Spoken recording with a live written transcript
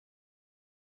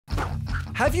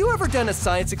Have you ever done a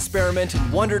science experiment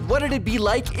and wondered what it'd be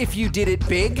like if you did it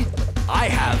big? I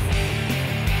have.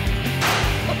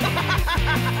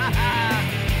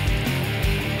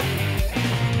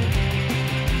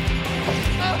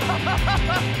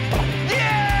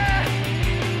 Yeah!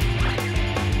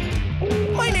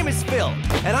 My name is Phil,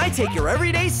 and I take your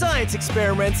everyday science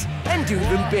experiments and do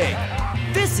them big.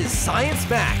 This is Science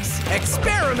Max,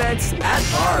 Experiments at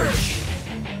Large.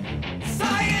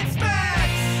 Science Max!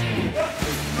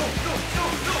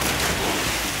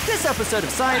 This episode of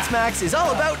Science Max is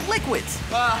all about liquids.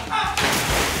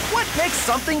 What makes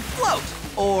something float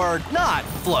or not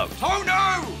float? Oh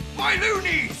no! My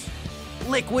loonies!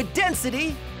 Liquid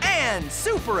density and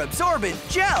super absorbent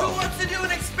gel. Who wants to do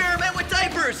an experiment with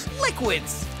diapers?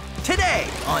 Liquids. Today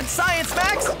on Science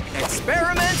Max,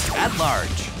 Experiments at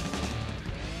Large.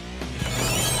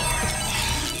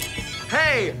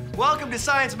 Hey, welcome to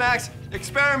Science Max,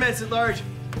 Experiments at Large.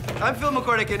 I'm Phil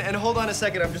McCordick, and hold on a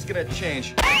second, I'm just gonna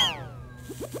change.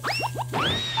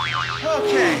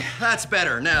 Okay, that's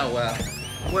better. Now,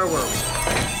 where were we?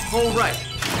 Oh, right.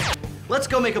 Let's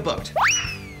go make a boat.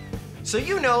 So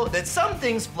you know that some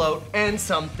things float and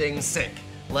some things sink,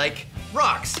 like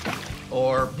rocks,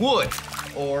 or wood,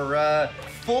 or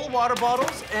full water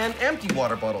bottles and empty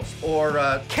water bottles,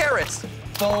 or carrots,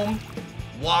 foam,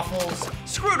 waffles,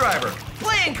 screwdriver,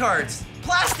 playing cards,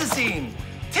 plasticine,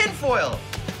 tinfoil,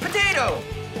 potato,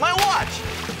 my watch.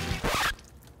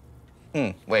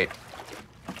 Wait,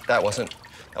 that wasn't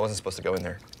supposed to go in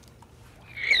there.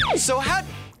 So how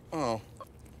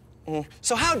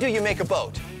do you make a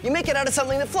boat? You make it out of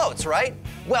something that floats, right?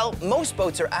 Well, most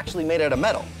boats are actually made out of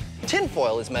metal.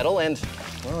 Tinfoil is metal and,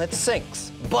 well, it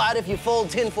sinks. But if you fold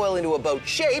tinfoil into a boat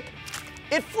shape,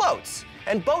 it floats.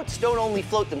 And boats don't only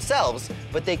float themselves,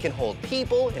 but they can hold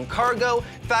people and cargo.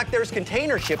 In fact, there's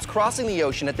container ships crossing the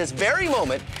ocean at this very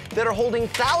moment that are holding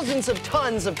thousands of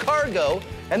tons of cargo,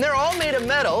 and they're all made of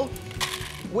metal,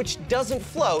 which doesn't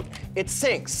float, it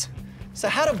sinks. So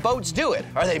how do boats do it?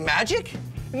 Are they magic?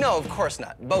 No, of course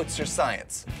not. Boats are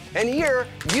science. And here,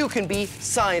 you can be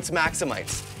science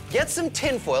maximites. Get some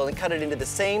tinfoil and cut it into the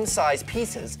same size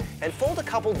pieces and fold a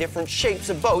couple different shapes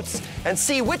of boats and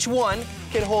see which one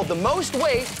can hold the most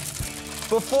weight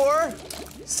before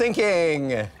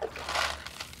sinking. And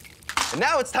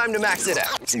now it's time to max it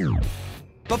out.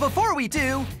 But before we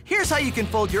do, here's how you can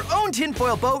fold your own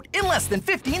tinfoil boat in less than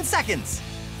 15 seconds.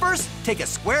 First, take a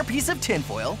square piece of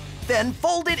tinfoil, then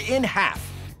fold it in half.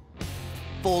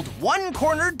 Fold one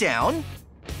corner down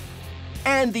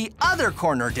and the other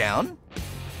corner down.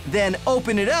 Then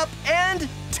open it up and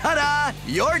ta-da,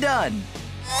 you're done.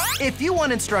 If you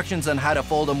want instructions on how to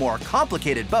fold a more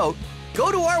complicated boat,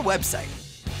 go to our website.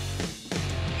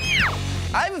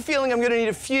 I have a feeling I'm gonna need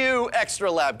a few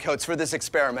extra lab coats for this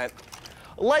experiment.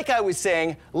 Like I was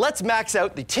saying, let's max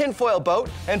out the tinfoil boat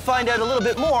and find out a little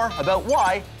bit more about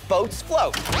why boats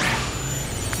float.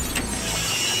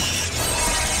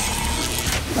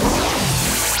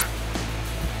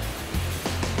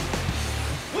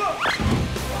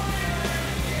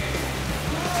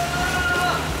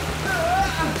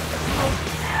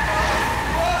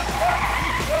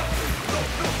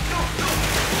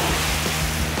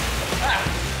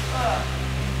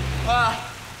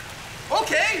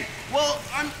 Okay, well,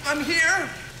 I'm here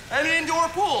at an indoor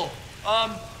pool,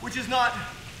 which is not,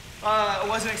 I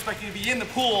wasn't expecting to be in the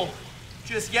pool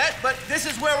just yet, but this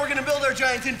is where we're gonna build our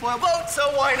giant tinfoil boat,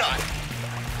 so why not?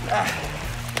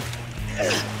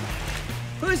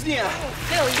 Who's Nia?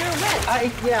 Phil, you're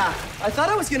wet. I thought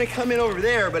I was gonna come in over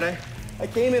there, but I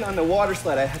came in on the water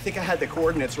sled. I think I had the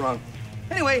coordinates wrong.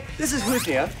 Anyway, this is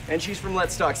Husnia, and she's from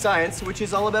Let's Talk Science, which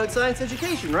is all about science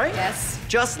education, right? Yes.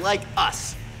 Just like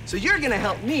us. So you're gonna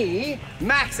help me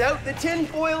max out the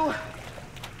tinfoil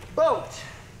boat.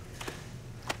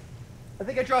 I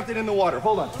think I dropped it in the water.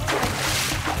 Hold on.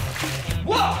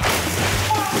 Whoa!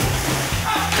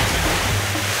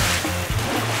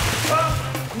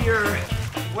 Here,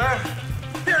 where?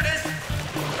 Here it is.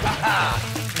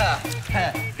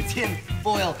 The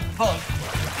tinfoil boat.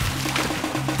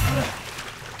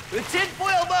 The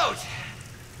tinfoil boat.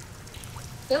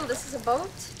 Phil, this is a boat?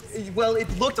 Well, it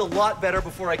looked a lot better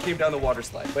before I came down the water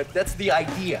slide, but that's the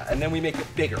idea, and then we make it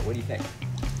bigger. What do you think?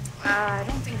 I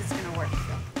don't think it's gonna work,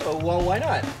 Phil. Oh, well, why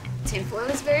not? Tinfoil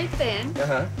is very thin,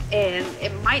 and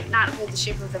it might not hold the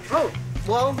shape of the boat.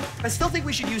 Well, I still think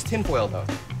we should use tinfoil, though.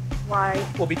 Why?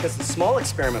 Well, because the small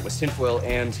experiment was tinfoil,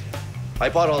 and I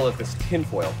bought all of this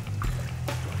tinfoil.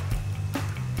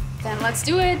 Then let's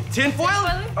do it.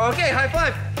 Tinfoil? Okay, high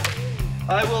five.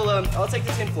 I'll take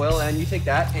the tinfoil, and you take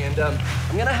that, and I'm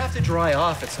gonna have to dry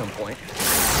off at some point.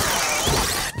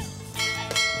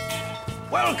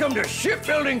 Whoa! Welcome to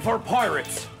Shipbuilding for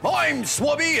Pirates. I'm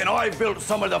Swubby, and I've built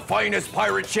some of the finest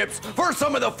pirate ships for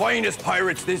some of the finest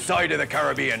pirates this side of the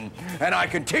Caribbean. And I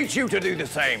can teach you to do the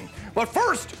same. But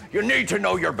first, you need to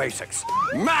know your basics.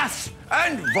 Mass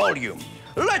and volume.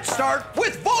 Let's start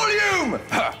with volume!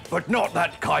 But not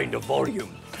that kind of volume.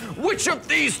 Which of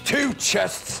these two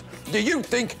chests do you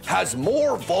think has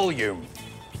more volume?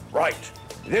 Right,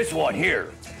 this one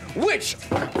here. Which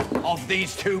of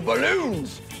these two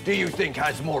balloons do you think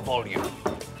has more volume?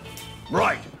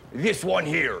 Right, this one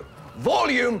here.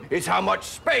 Volume is how much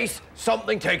space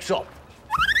something takes up.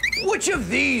 Which of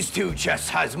these two chests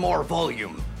has more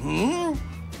volume?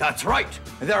 That's right,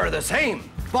 they're the same.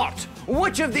 But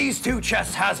which of these two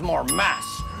chests has more mass?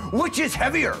 Which is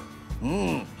heavier?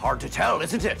 Hard to tell,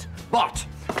 isn't it? But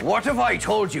what if I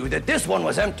told you that this one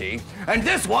was empty and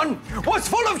this one was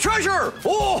full of treasure?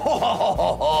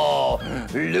 Oh,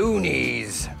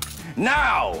 loonies.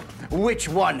 Now, which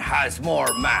one has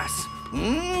more mass?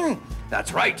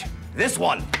 That's right, this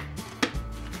one.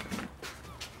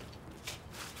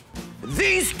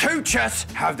 These two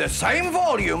chests have the same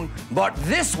volume, but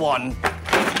this one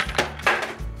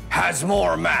has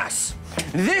more mass.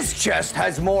 This chest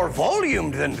has more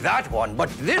volume than that one, but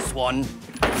this one...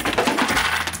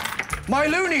 My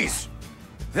loonies!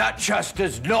 That chest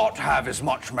does not have as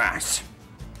much mass.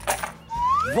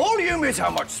 Volume is how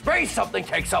much space something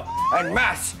takes up, and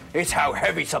mass is how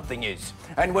heavy something is.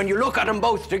 And when you look at them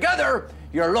both together,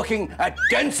 you're looking at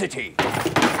density.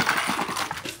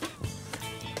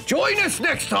 Join us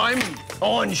next time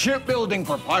on Shipbuilding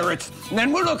for Pirates, and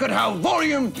then we'll look at how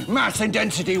volume, mass, and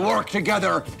density work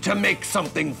together to make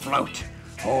something float.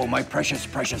 Oh, my precious,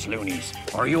 precious loonies.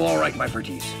 Are you all right, my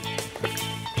pretties?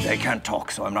 They can't talk,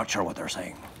 so I'm not sure what they're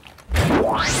saying.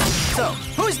 So,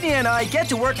 Husni and I get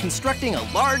to work constructing a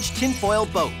large tinfoil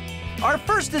boat. Our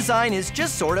first design is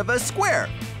just sort of a square,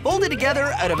 folded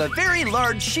together out of a very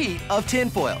large sheet of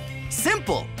tinfoil.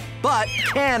 Simple, but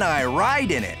can I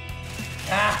ride in it?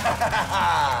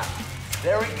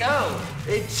 There we go.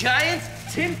 A giant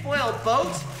tinfoil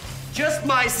boat, just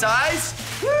my size.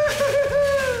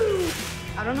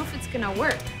 I don't know if it's gonna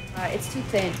work. It's too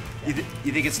thin.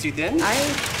 You think it's too thin? I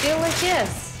feel like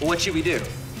yes. Well, what should we do?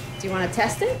 Do you want to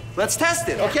test it? Let's test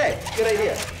it. Okay, good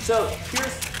idea. So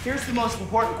here's the most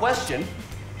important question.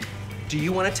 Do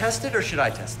you want to test it or should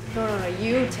I test it? No,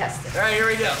 you test it. All right, here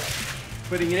we go.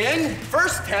 Putting it in.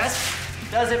 First test,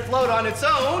 does it float on its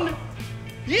own?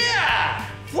 Yeah!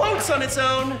 Floats on its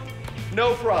own,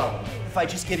 no problem. If I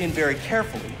just get in very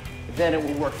carefully, then it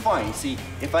will work fine. See,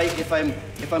 if I'm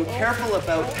careful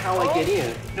about how I get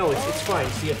in, no, it's fine.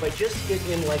 See, if I just get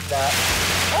in like that.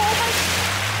 Oh my!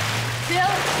 Bill,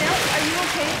 are you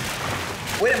okay?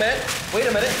 Wait a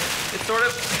minute.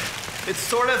 It's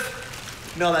sort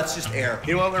of, no, that's just air.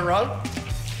 You know what went wrong?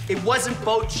 It wasn't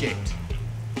boat-shaped.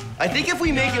 I think if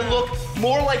we make it look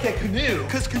more like a canoe,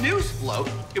 because canoes float,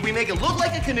 if we make it look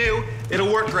like a canoe,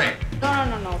 it'll work great.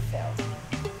 No, Phil.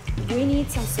 We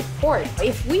need some support.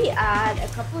 If we add a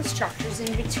couple of structures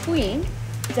in between,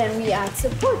 then we add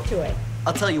support to it.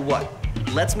 I'll tell you what,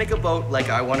 let's make a boat like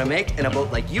I want to make and a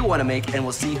boat like you want to make, and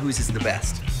we'll see whose is the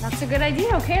best. That's a good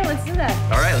idea. Okay, let's do that.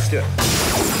 All right, let's do it.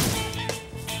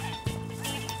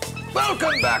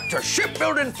 Welcome back to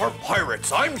Shipbuilding for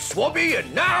Pirates. I'm Swubby,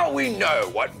 and now we know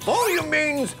what volume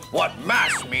means, what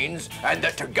mass means, and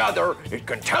that together it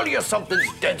can tell you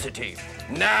something's density.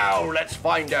 Now let's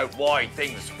find out why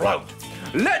things float.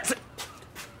 Let's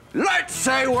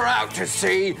say we're out to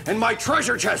sea and my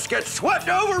treasure chest gets swept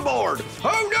overboard.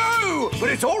 Oh no! But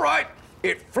it's all right.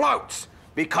 It floats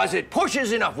because it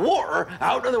pushes enough water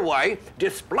out of the way,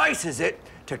 displaces it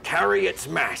to carry its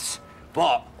mass.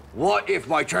 But what if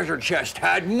my treasure chest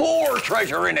had more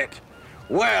treasure in it?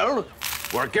 Well,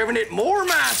 we're giving it more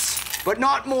mass, but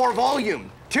not more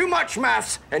volume. Too much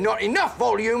mass and not enough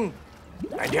volume,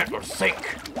 and it will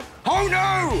sink. Oh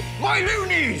no, my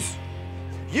loonies!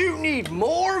 You need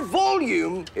more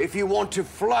volume if you want to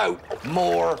float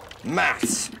more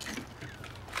mass.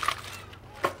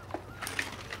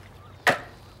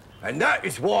 And that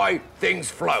is why things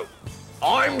float.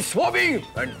 I'm Swubby,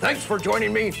 and thanks for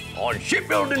joining me on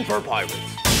Shipbuilding for Pirates.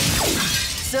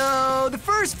 So, the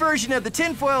first version of the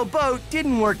tinfoil boat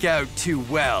didn't work out too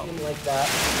well. Like that.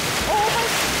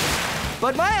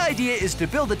 But my idea is to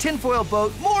build a tinfoil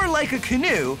boat more like a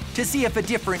canoe to see if a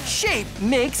different shape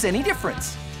makes any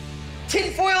difference.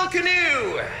 Tinfoil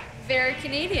canoe! Very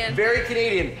Canadian. Very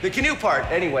Canadian. The canoe part,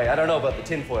 anyway. I don't know about the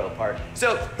tinfoil part.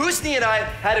 So, Husni and I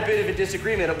had a bit of a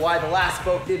disagreement of why the last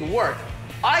boat didn't work.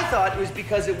 I thought it was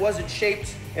because it wasn't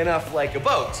shaped enough like a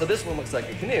boat. So this one looks like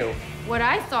a canoe. What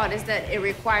I thought is that it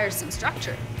requires some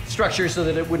structure. Structure so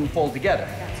that it wouldn't fold together.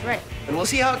 That's right. And we'll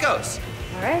see how it goes.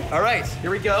 All right. All right,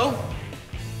 here we go.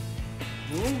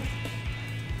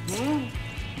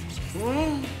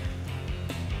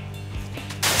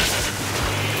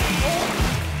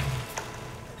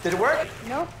 Did it work?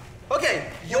 Nope. Okay,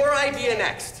 your idea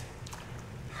next.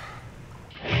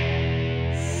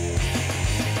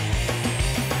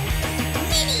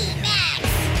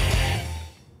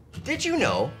 Did you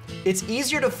know it's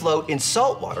easier to float in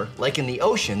salt water, like in the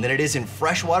ocean, than it is in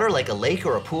fresh water, like a lake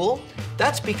or a pool?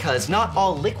 That's because not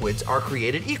all liquids are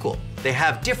created equal. They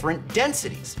have different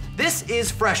densities. This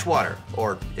is fresh water,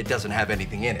 or it doesn't have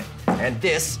anything in it. And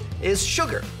this is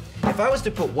sugar. If I was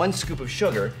to put 1 scoop of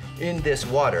sugar in this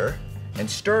water and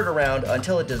stir it around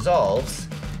until it dissolves,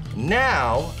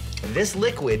 now this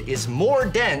liquid is more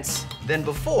dense than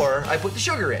before I put the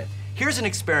sugar in. Here's an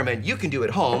experiment you can do at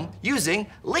home using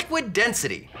liquid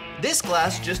density. This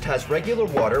glass just has regular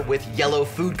water with yellow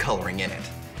food coloring in it.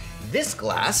 This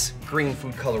glass, green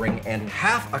food coloring and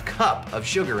half a cup of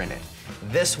sugar in it.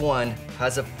 This one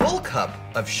has a full cup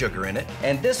of sugar in it,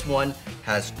 and this one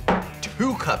has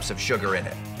 2 cups of sugar in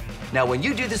it. Now, when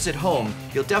you do this at home,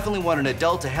 you'll definitely want an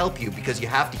adult to help you because you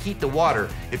have to heat the water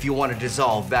if you want to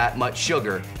dissolve that much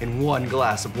sugar in 1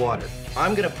 glass of water.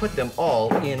 I'm gonna put them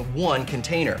all in 1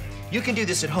 container. You can do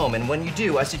this at home, and when you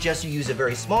do, I suggest you use a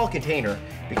very small container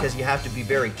because you have to be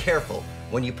very careful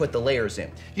when you put the layers in.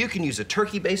 You can use a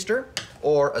turkey baster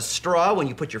or a straw. When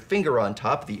you put your finger on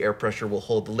top, the air pressure will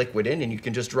hold the liquid in and you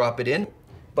can just drop it in.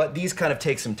 But these kind of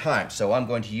take some time, so I'm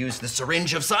going to use the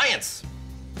syringe of science.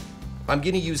 I'm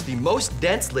gonna use the most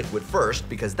dense liquid first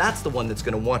because that's the one that's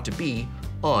gonna want to be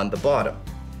on the bottom.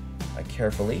 I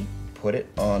carefully put it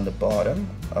on the bottom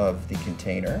of the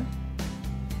container.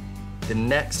 The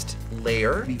next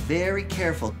layer, be very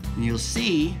careful, and you'll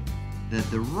see that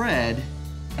the red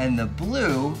and the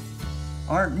blue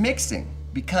aren't mixing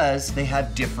because they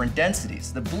have different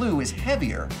densities. The blue is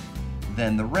heavier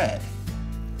than the red.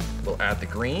 We'll add the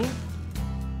green,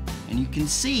 and you can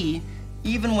see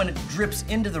even when it drips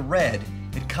into the red,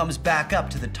 it comes back up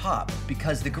to the top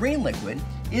because the green liquid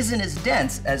isn't as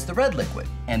dense as the red liquid,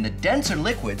 and the denser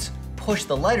liquids push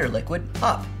the lighter liquid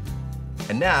up.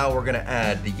 And now we're gonna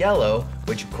add the yellow,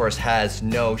 which of course has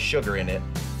no sugar in it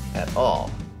at all.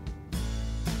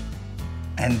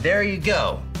 And there you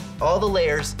go. All the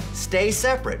layers stay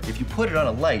separate. If you put it on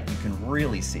a light, you can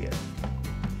really see it.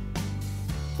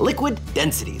 Liquid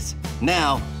densities.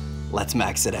 Now, let's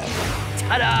max it out.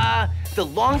 Ta-da! The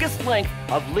longest length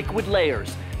of liquid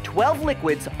layers. 12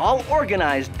 liquids all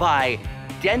organized by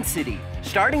density.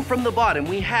 Starting from the bottom,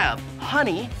 we have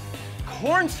honey,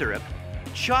 corn syrup,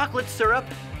 chocolate syrup,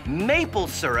 maple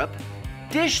syrup,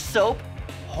 dish soap,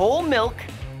 whole milk,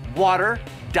 water,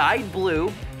 dyed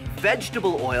blue,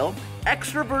 vegetable oil,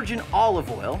 extra virgin olive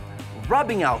oil,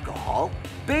 rubbing alcohol,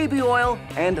 baby oil,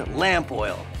 and lamp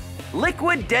oil.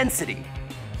 Liquid density.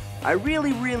 I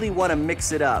really want to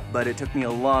mix it up, but it took me a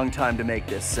long time to make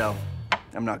this, so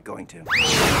I'm not going to.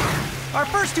 Our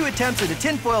first 2 attempts at a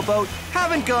tinfoil boat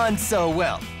haven't gone so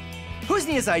well.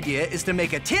 Husnia's idea is to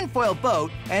make a tinfoil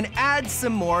boat and add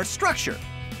some more structure,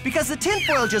 because the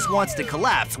tinfoil just wants to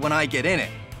collapse when I get in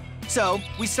it. So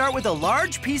we start with a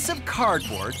large piece of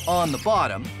cardboard on the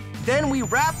bottom, then we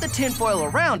wrap the tinfoil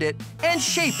around it and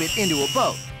shape it into a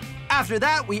boat. After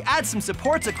that, we add some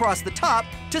supports across the top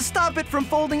to stop it from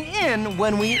folding in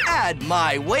when we add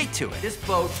my weight to it. This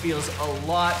boat feels a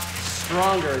lot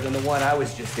stronger than the one I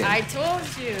was just in. I told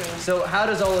you. So how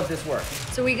does all of this work?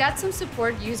 So we got some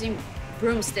support using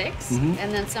broomsticks and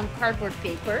then some cardboard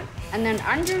paper. And then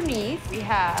underneath we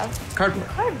have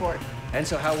cardboard. And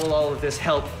so how will all of this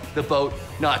help the boat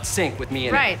not sink with me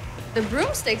in it? Right. The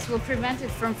broomsticks will prevent it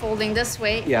from folding this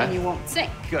way and you won't sink.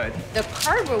 Good. The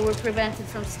cardboard will prevent it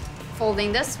from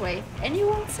folding this way and you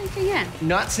won't sink again.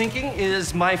 Not sinking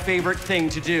is my favorite thing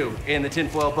to do in the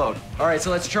tinfoil boat. All right,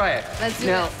 so let's try it. Let's do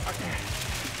it.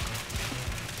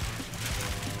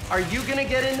 Are you gonna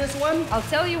get in this one? I'll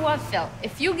tell you what, Phil.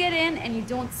 If you get in and you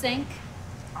don't sink,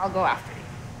 I'll go after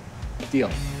you. Deal.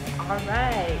 All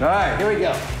right. All right, here we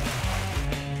go.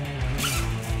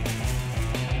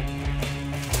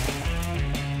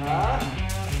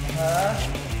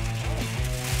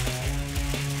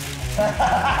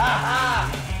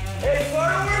 It's sort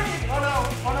of working. Oh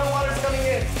no, water's coming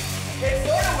in. It's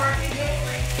sort of working.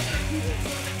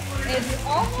 It's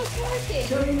almost working.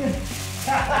 Coming in.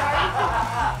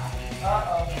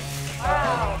 Uh-oh.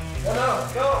 Wow.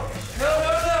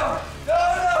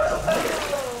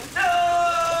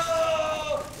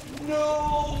 No.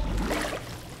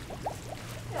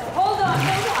 Hold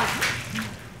on.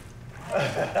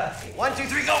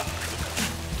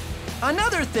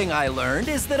 Another thing I learned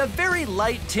is that a very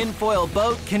light tinfoil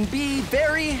boat can be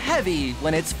very heavy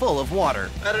when it's full of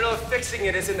water. I don't know if fixing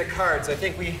it is in the cards. I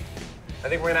think we're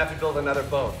gonna have to build another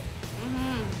boat.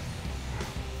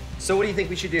 So what do you think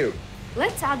we should do?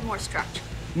 Let's add more structure.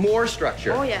 More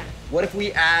structure? Oh, yeah. What if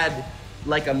we add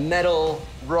like a metal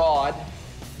rod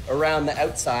around the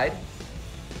outside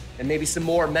and maybe some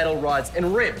more metal rods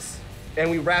and ribs? And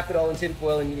we wrap it all in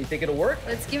tinfoil, and you think it'll work?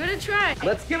 Let's give it a try.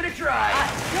 Let's give it a try.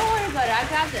 Don't worry about it, I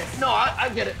got this. No, I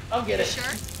get it. I'll get it. Sure?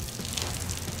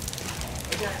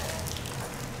 Okay.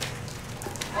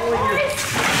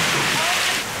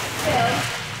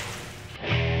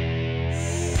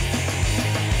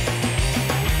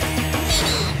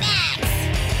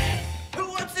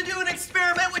 Who wants to do an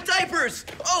experiment with diapers?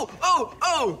 Oh!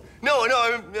 No,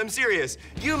 I'm serious.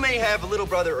 You may have a little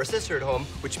brother or sister at home,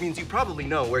 which means you probably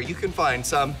know where you can find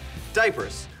some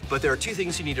diapers. But there are two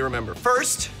things you need to remember.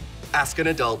 First, ask an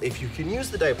adult if you can use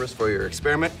the diapers for your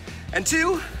experiment. And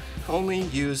two, only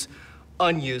use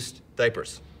unused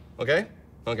diapers, okay?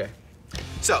 Okay.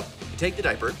 So, you take the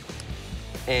diaper,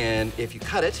 and if you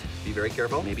cut it, be very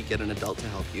careful, maybe get an adult to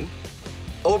help you,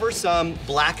 over some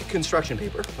black construction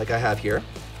paper, like I have here,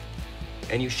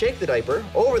 and you shake the diaper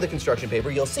over the construction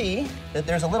paper, you'll see that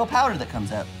there's a little powder that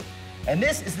comes out. And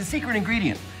this is the secret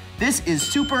ingredient. This is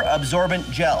super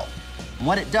absorbent gel. And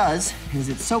what it does is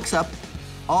it soaks up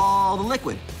all the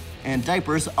liquid, and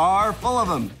diapers are full of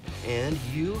them. And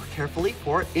you carefully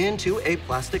pour it into a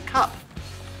plastic cup,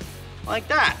 like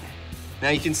that. Now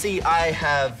you can see I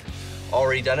have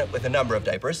already done it with a number of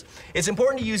diapers. It's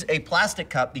important to use a plastic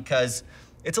cup because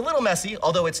it's a little messy,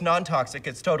 although it's non-toxic,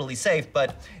 it's totally safe,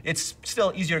 but it's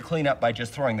still easier to clean up by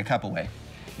just throwing the cup away.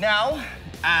 Now,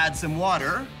 add some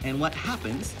water, and what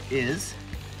happens is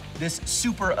this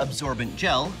super absorbent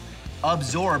gel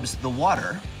absorbs the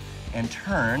water and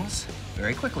turns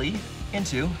very quickly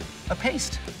into a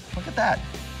paste. Look at that.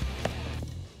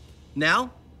 Now,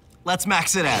 let's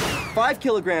max it out. 5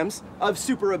 kilograms of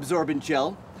super absorbent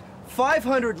gel,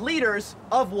 500 liters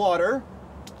of water.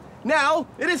 Now,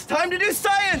 it is time to do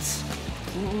science!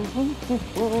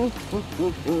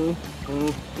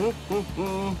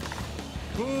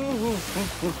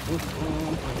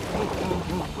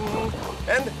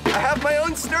 And I have my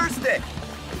own stir stick.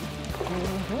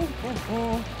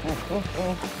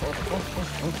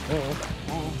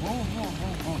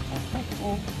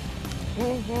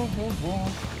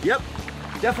 Yep,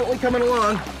 definitely coming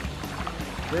along.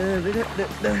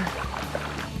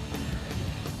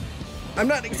 I'm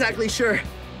not exactly sure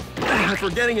if we're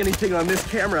getting anything on this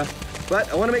camera, but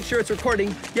I want to make sure it's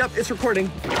recording. Yep, it's recording.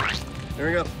 There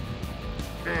we go.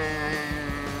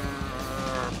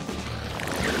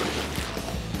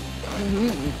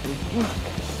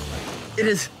 It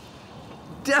is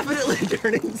definitely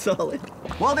turning solid.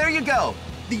 Well, there you go.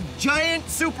 The giant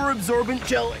super absorbent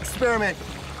gel experiment.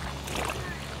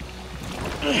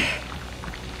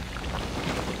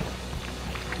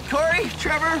 Corey,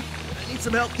 Trevor, I need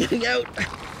some help getting out.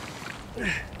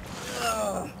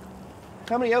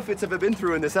 How many outfits have I been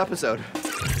through in this episode?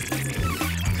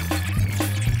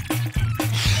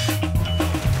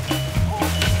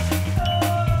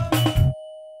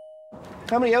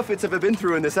 How many outfits have I been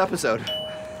through in this episode?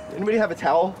 Anybody have a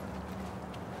towel?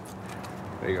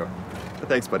 There you go.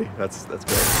 Thanks, buddy. That's great.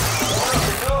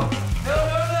 No.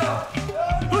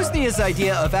 Husnia's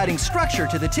idea of adding structure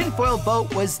to the tinfoil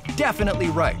boat was definitely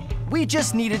right. We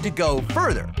just needed to go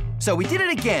further. So we did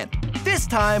it again. This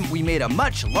time, we made a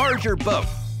much larger boat.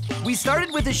 We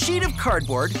started with a sheet of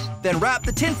cardboard, then wrapped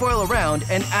the tinfoil around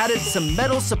and added some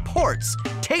metal supports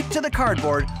taped to the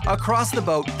cardboard across the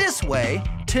boat this way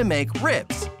to make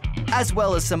ribs, as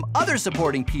well as some other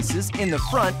supporting pieces in the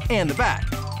front and the back.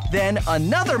 Then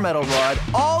another metal rod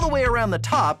all the way around the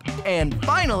top, and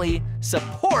finally,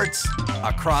 supports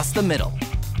across the middle.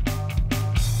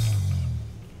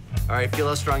 All right, feel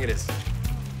how strong it is.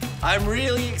 I'm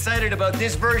really excited about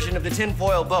this version of the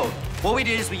tinfoil boat. What we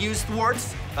did is we used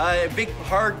thwarts, big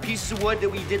hard pieces of wood that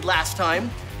we did last time,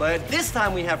 but this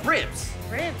time we have ribs.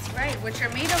 Ribs, right, which are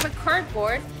made of a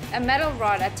cardboard, a metal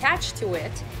rod attached to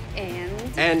it,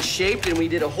 and shaped, and we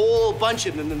did a whole bunch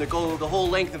of them that go the whole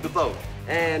length of the boat.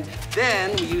 And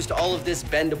then we used all of this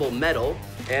bendable metal,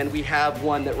 and we have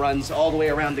one that runs all the way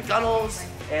around the gunnels,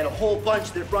 and a whole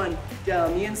bunch that run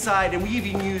down the inside, and we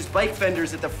even used bike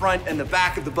fenders at the front and the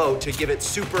back of the boat to give it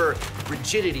super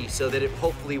rigidity so that it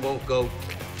hopefully won't go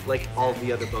like all the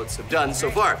other boats have done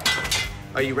so far.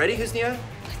 Are you ready, Husnia?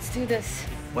 let's do this.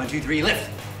 1, 2, 3, lift.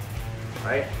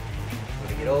 All right,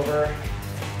 let me get over.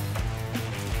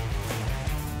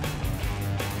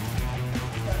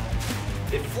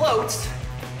 It floats,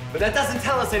 But that doesn't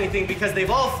tell us anything because they've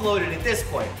all floated at this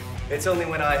point. It's only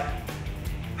when I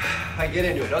get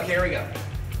into it. Okay, here we go.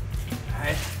 All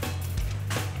right.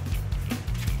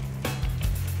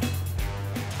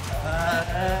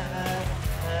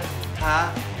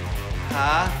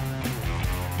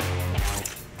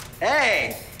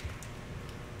 Hey!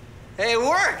 Hey, it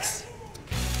works!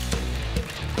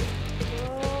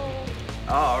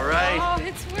 All right. Oh,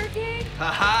 it's working. Ha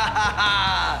ha ha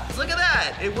ha! Look at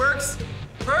that! It works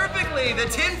perfectly. The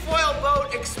tinfoil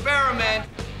boat experiment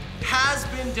has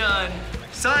been done.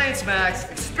 Science Max,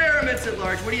 experiments at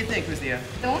large. What do you think, Lucia?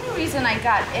 The only reason I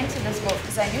got into this boat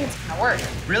because I knew it's gonna work.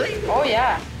 Really? Oh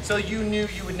yeah. So you knew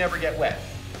you would never get wet?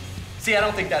 See, I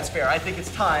don't think that's fair. I think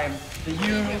it's time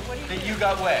that you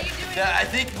got wet. I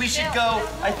think we should go.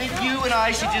 I think you and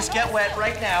I should just get wet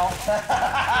right now.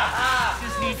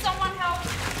 Just need Someone help.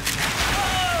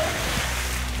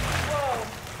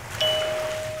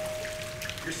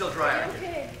 You're still dry, aren't you?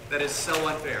 Okay. That is so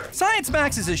unfair. Science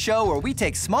Max is a show where we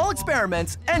take small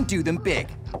experiments and do them big.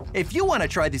 If you want to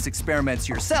try these experiments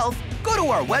yourself, go to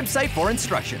our website for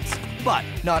instructions. But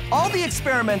not all the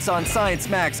experiments on Science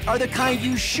Max are the kind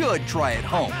you should try at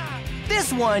home.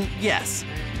 This one, yes.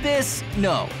 This,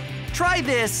 no. Try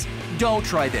this, don't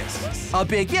try this. A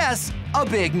big yes, a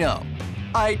big no.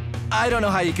 I don't know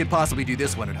how you could possibly do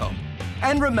this one at home.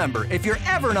 And remember, if you're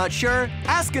ever not sure,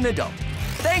 ask an adult.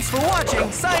 Thanks for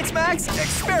watching Science Max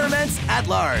Experiments at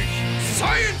Large.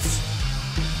 Science!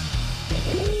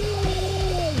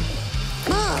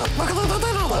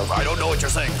 I don't know what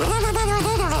you're saying.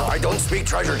 I don't speak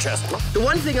treasure chest. The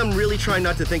one thing I'm really trying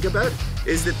not to think about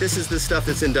is that this is the stuff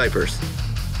that's in diapers.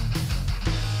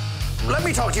 Let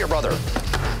me talk to your brother.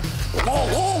 Whoa,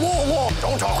 whoa, whoa, whoa.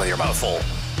 Don't talk with your mouth full.